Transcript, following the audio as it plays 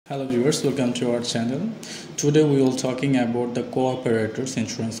Hello viewers, welcome to our channel. Today we will talking about the cooperators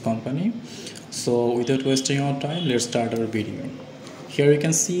insurance company. So without wasting our time, let's start our video. Here you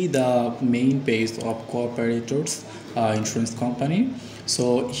can see the main page of cooperators insurance company.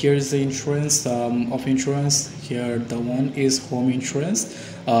 So here is the insurance of insurance. Here the one is home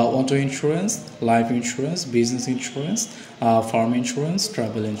insurance, auto insurance, life insurance, business insurance, farm insurance,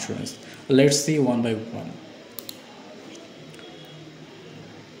 travel insurance. Let's see one by one.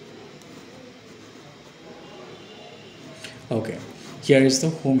 Okay, here is the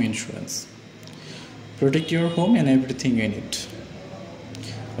home insurance. Protect your home and everything in it.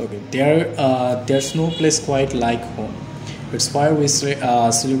 Okay, there's no place quite like home. It's why we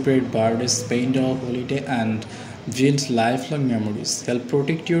celebrate birthdays, spend our holiday, and build lifelong memories. Help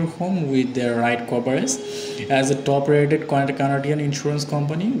protect your home with the right coverage. As a top-rated Canadian insurance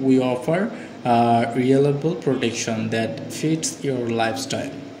company, we offer reliable protection that fits your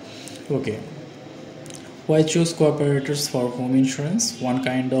lifestyle. Okay. Why choose cooperators for home insurance? One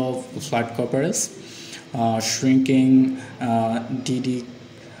kind of flat coverage, shrinking,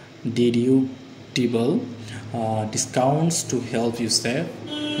 deductible, discounts to help you save,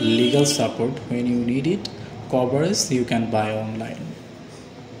 legal support when you need it, coverage you can buy online.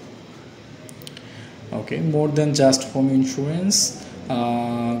 Okay, more than just home insurance,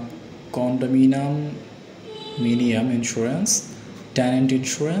 condominium insurance, tenant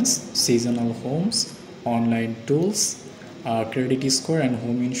insurance, seasonal homes, online tools, credit score and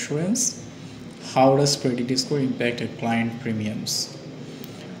home insurance. How does credit score impact a client premiums?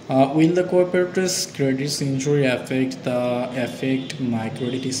 Will the cooperator's credit injury affect my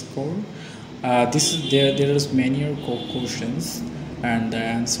credit score? There is many questions, and the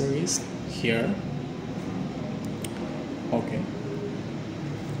answer is here. Okay,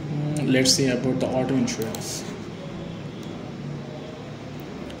 let's see about the auto insurance.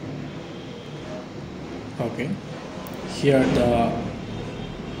 Okay, here the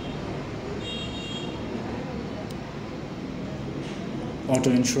auto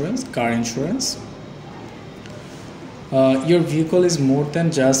insurance, car insurance. Your vehicle is more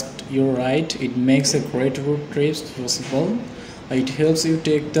than just your ride. It makes a great road trips possible. It helps you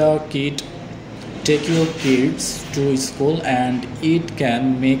take your kids to school, and it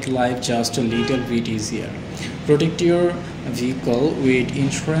can make life just a little bit easier. Protect your vehicle with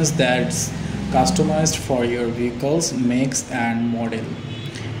insurance that's customized for your vehicle's makes and model,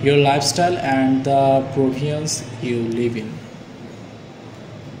 your lifestyle, and the province you live in.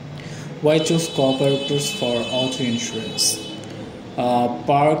 Why choose cooperators for auto insurance?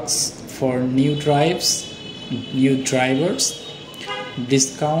 Perks for new drivers,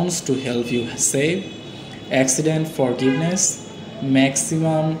 discounts to help you save, accident forgiveness,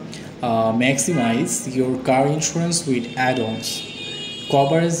 maximize your car insurance with add-ons,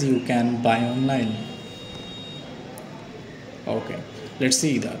 coverage you can buy online. Okay, let's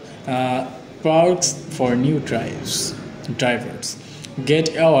see the perks for new drivers.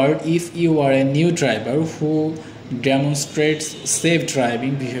 Get award if you are a new driver who demonstrates safe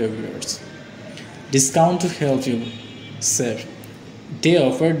driving behaviors. Discount to help you save. They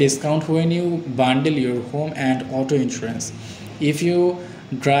offer discount when you bundle your home and auto insurance, if you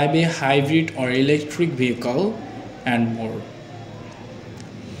drive a hybrid or electric vehicle, and more.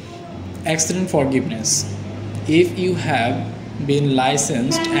 Accident forgiveness. If you have been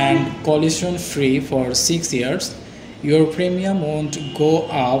licensed and collision free for 6 years, your premium won't go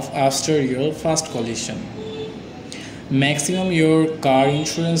up after your first collision. Maximum your car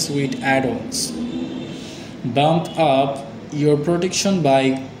insurance with add-ons. Bump up your protection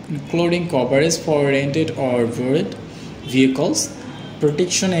by including coverage for rented or borrowed vehicles,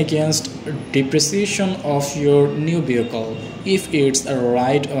 protection against depreciation of your new vehicle if it's a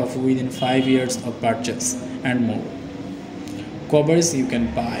write-off within 5 years of purchase, and more. Coverage you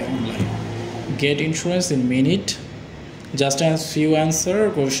can buy online. Get insurance in minute. Just as few answer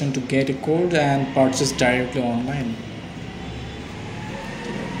question to get a code and purchase directly online.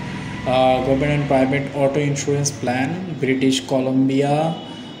 Government and private auto insurance plan, British Columbia,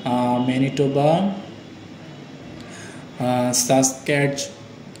 Manitoba,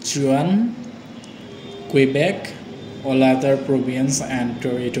 Saskatchewan, Quebec, all other provinces and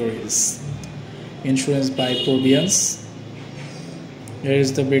territories. Insurance by province. Here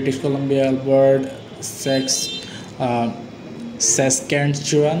is the British Columbia, Alberta,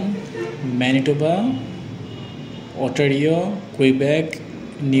 Saskatchewan, Manitoba, Ontario, Quebec,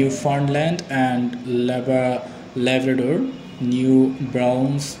 Newfoundland and Labrador, New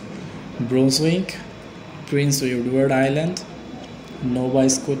Brunswick, Prince Edward Island, Nova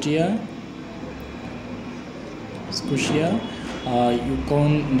Scotia,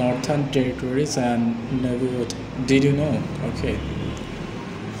 Yukon, Northern Territories, and Nagaland. Did you know? Okay.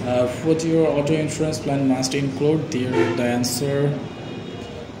 What your auto insurance plan must include? The answer,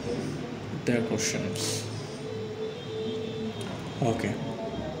 their questions. Okay.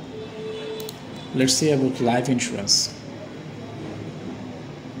 Let's see about life insurance.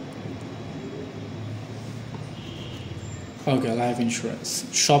 Okay, life insurance.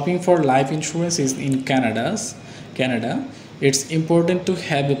 Shopping for life insurance is in Canada. It's important to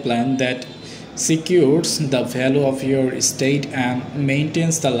have a plan that secures the value of your estate and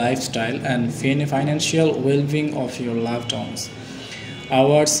maintains the lifestyle and financial well-being of your loved ones.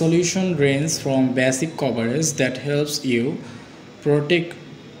 Our solution ranges from basic coverage that helps you protect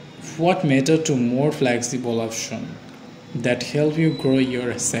what matter to more flexible options that help you grow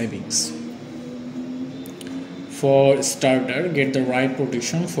your savings. For starter, get the right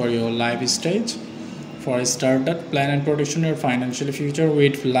protection for your life stage. For a starter, plan and protection your financial future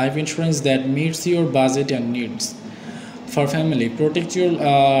with life insurance that meets your budget and needs. For family, protect your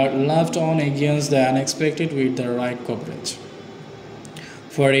loved one against the unexpected with the right coverage.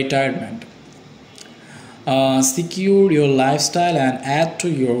 For retirement, secure your lifestyle and add to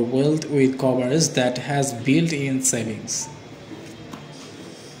your wealth with coverage that has built-in savings.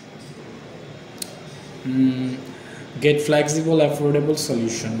 Get flexible, affordable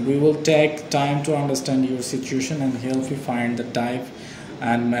solution. We will take time to understand your situation and help you find the type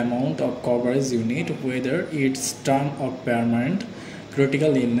and amount of coverage you need, whether it's term or permanent,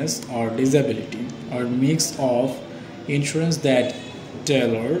 critical illness or disability, or mix of insurance that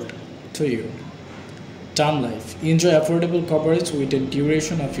tailored to you. Term life. Enjoy affordable coverage with a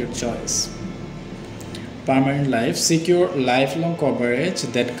duration of your choice. Permanent life. Secure lifelong coverage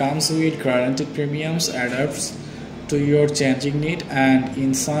that comes with guaranteed premiums, adapts to your changing need, and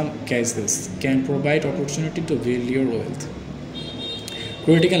in some cases can provide opportunity to build your wealth.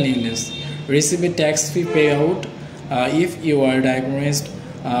 Critical illness. Receive a tax-free payout if you are diagnosed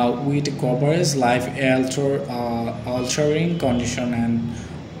with coverage life altering condition and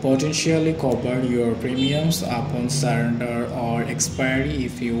potentially cover your premiums upon surrender or expiry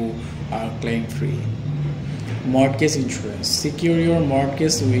if you are claim free. Mortgage insurance. Secure your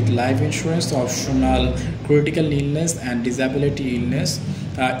mortgage with life insurance, optional critical illness and disability illness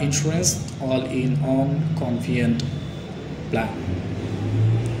insurance, all in on convenient plan.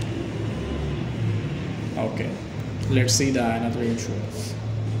 Okay, let's see the another insurance.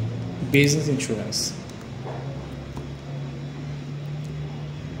 Business insurance.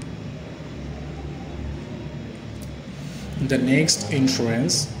 The next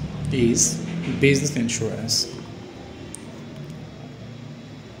insurance is business insurance.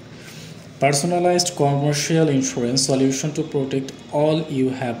 Personalized commercial insurance solution to protect all you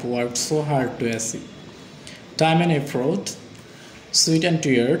have worked so hard to achieve. Time and effort, sweat and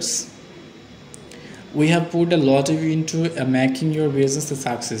tears. We have put a lot into making your business a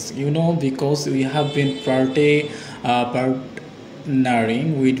success. Because we have been partnering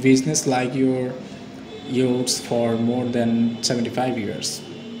with business like yours for more than 75 years.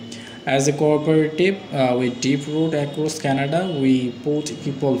 As a cooperative with deep root across Canada, we put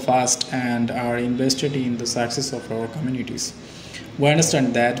people first and are invested in the success of our communities. We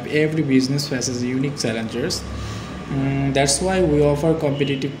understand that every business faces unique challenges. That's why we offer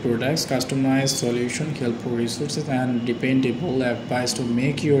competitive products, customized solutions, helpful resources, and dependable advice to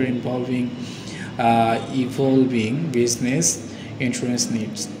make your evolving business insurance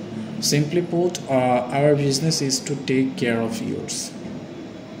needs. Simply put, our business is to take care of yours.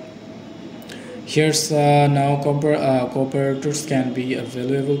 Here's now cooperators can be a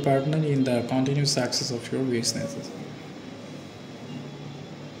valuable partner in the continued success of your businesses.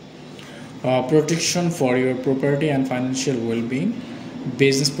 Protection for your property and financial well-being,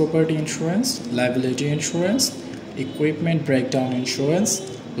 business property insurance, liability insurance, equipment breakdown insurance,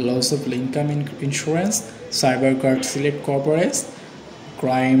 loss of income insurance, cyber card select coverage,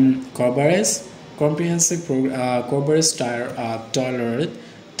 crime coverage, comprehensive coverage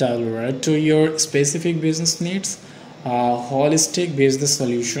tailored to your specific business needs, holistic business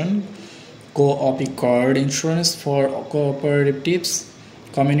solution, co-op guard insurance for cooperatives,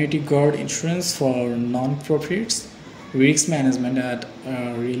 community guard insurance for non-profits, risk management at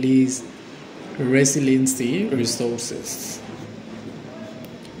resiliency resources.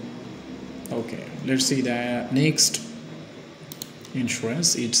 Okay, let's see the next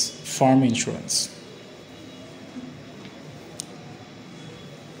insurance. It's farm insurance.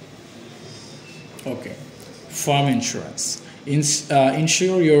 Okay, farm insurance.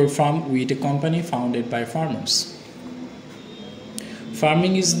 Insure your farm with a company founded by farmers.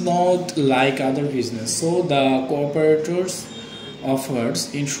 Farming is not like other business, so the cooperators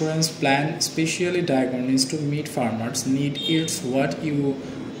offers insurance plan specially diagnosed to meet farmers' need. It's what you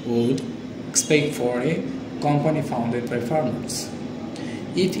would expect for a company founded by farmers.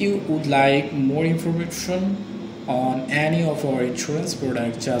 If you would like more information on any of our insurance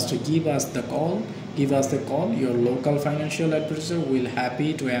products, just give us the call. Your local financial advisor will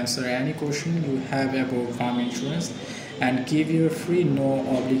happy to answer any question you have about farm insurance and give you a free no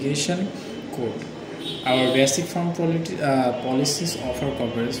obligation quote. Our basic farm policies offer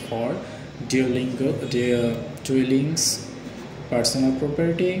coverage for dwellings, personal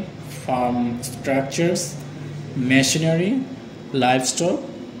property, farm structures, machinery, livestock,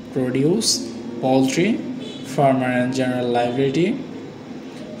 produce, poultry, farmers general liability,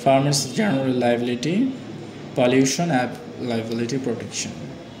 pollution and liability protection.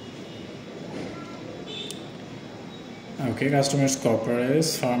 Okay, customers corporate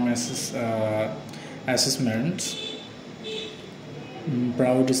farm assessment,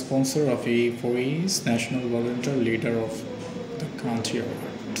 proud sponsor of A4E's National Volunteer Leader of the Country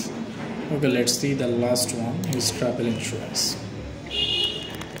Award. Okay, let's see the last one is travel insurance.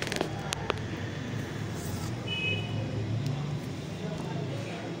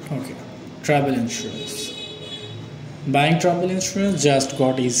 Okay, travel insurance. Buying travel insurance just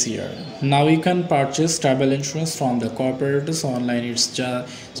got easier. Now you can purchase travel insurance from the corporators online. It's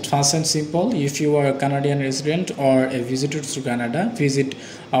just fast and simple. If you are a Canadian resident or a visitor to Canada, visit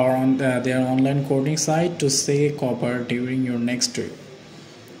their online quoting site to say copper during your next trip.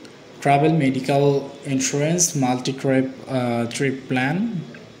 Travel medical insurance, multi-trip trip plan.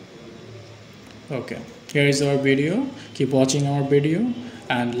 Okay, here is our video. Keep watching our video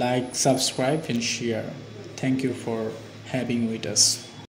and like, subscribe and share. Thank you for having with us.